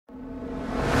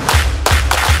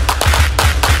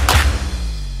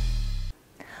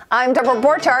I'm Deborah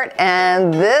Borchardt,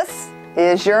 and this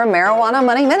is your Marijuana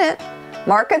Money Minute.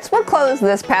 Markets were closed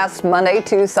this past Monday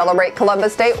to celebrate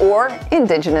Columbus Day or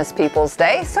Indigenous Peoples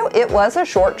Day, so it was a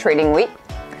short trading week.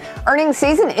 Earnings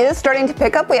season is starting to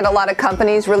pick up. We had a lot of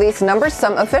companies release numbers,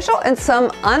 some official and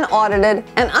some unaudited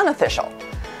and unofficial.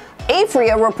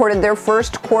 Afria reported their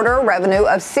first quarter revenue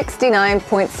of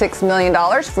 $69.6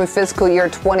 million for fiscal year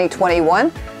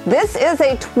 2021. This is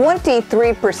a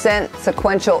 23%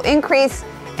 sequential increase,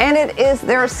 and it is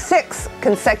their sixth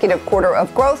consecutive quarter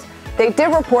of growth. They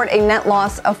did report a net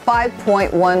loss of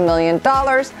 $5.1 million.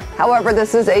 However,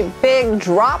 this is a big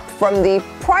drop from the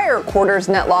prior quarter's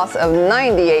net loss of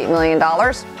 $98 million.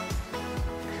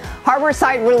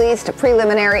 Harborside released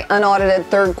preliminary unaudited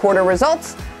third quarter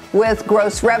results, with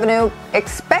gross revenue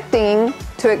expecting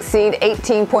to exceed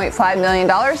 $18.5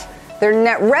 million. Their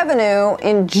net revenue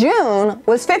in June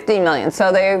was $50 million,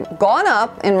 so they've gone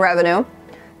up in revenue.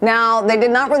 Now, they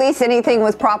did not release anything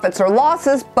with profits or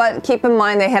losses, but keep in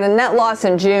mind they had a net loss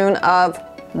in June of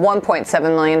 $1.7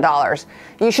 million.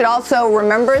 You should also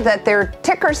remember that their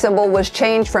ticker symbol was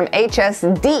changed from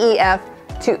HSDEF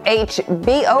to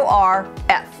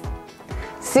HBORF.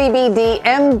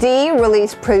 CBDMD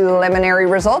released preliminary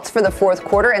results for the fourth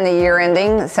quarter and the year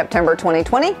ending September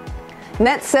 2020.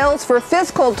 Net sales for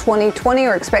fiscal 2020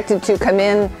 are expected to come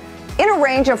in a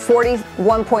range of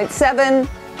 $41.7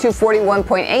 to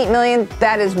 $41.8 million.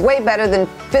 That is way better than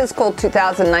fiscal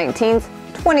 2019's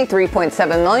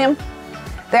 $23.7 million.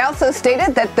 They also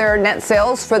stated that their net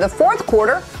sales for the fourth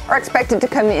quarter are expected to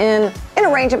come in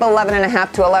a range of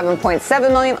 $11.5 to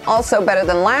 $11.7 million, also better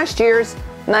than last year's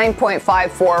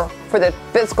 $9.54 for the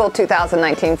fiscal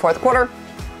 2019 fourth quarter.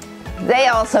 They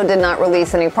also did not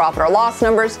release any profit or loss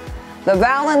numbers. The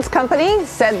Valens Company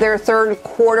said their third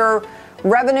quarter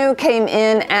revenue came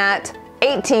in at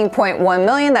 $18.1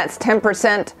 million. That's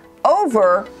 10%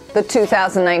 over the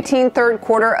 2019 third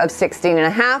quarter of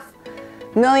 $16.5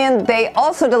 million. They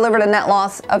also delivered a net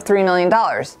loss of $3 million.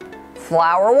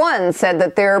 Flower One said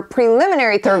that their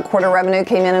preliminary third quarter revenue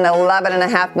came in at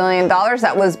 $11.5 million.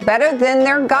 That was better than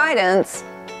their guidance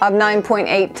of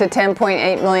 $9.8 to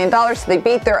 $10.8 million. So they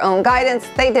beat their own guidance.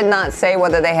 They did not say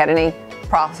whether they had any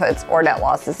profits or net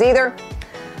losses either.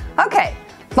 Okay.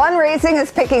 Fundraising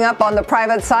is picking up on the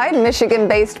private side.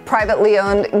 Michigan-based privately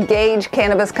owned Gage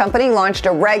Cannabis Company launched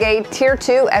a Reg A Tier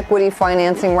 2 equity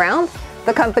financing round.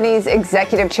 The company's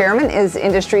executive chairman is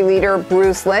industry leader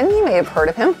Bruce Lin. You may have heard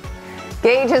of him.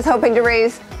 Gage is hoping to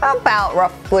raise about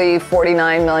roughly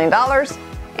 $49 million.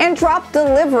 And Drop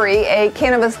Delivery, a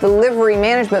cannabis delivery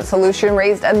management solution,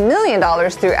 raised $1 million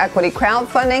through equity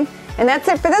crowdfunding. And that's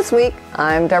it for this week.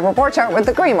 I'm Deborah Borchardt with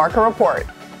the Green Market Report.